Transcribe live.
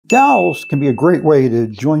Dowels can be a great way to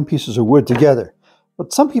join pieces of wood together,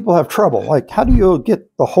 but some people have trouble. Like, how do you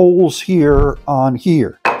get the holes here on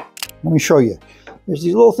here? Let me show you. There's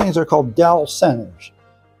these little things that are called dowel centers,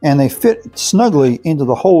 and they fit snugly into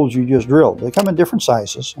the holes you just drilled. They come in different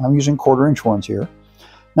sizes. I'm using 1/4-inch ones here.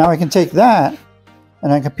 Now I can take that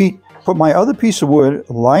and I can put my other piece of wood,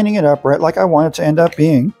 lining it up right like I want it to end up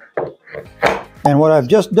being. And what I've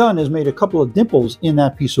just done is made a couple of dimples in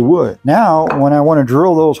that piece of wood. Now, when I want to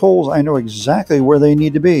drill those holes, I know exactly where they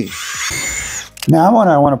need to be. Now, when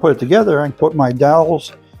I want to put it together, I can put my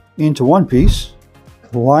dowels into one piece,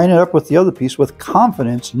 line it up with the other piece with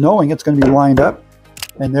confidence, knowing it's going to be lined up,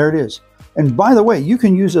 and there it is. And by the way, you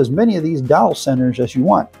can use as many of these dowel centers as you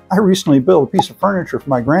want. I recently built a piece of furniture for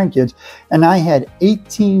my grandkids, and I had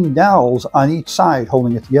 18 dowels on each side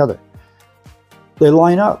holding it together. They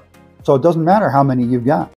line up. So it doesn't matter how many you've got.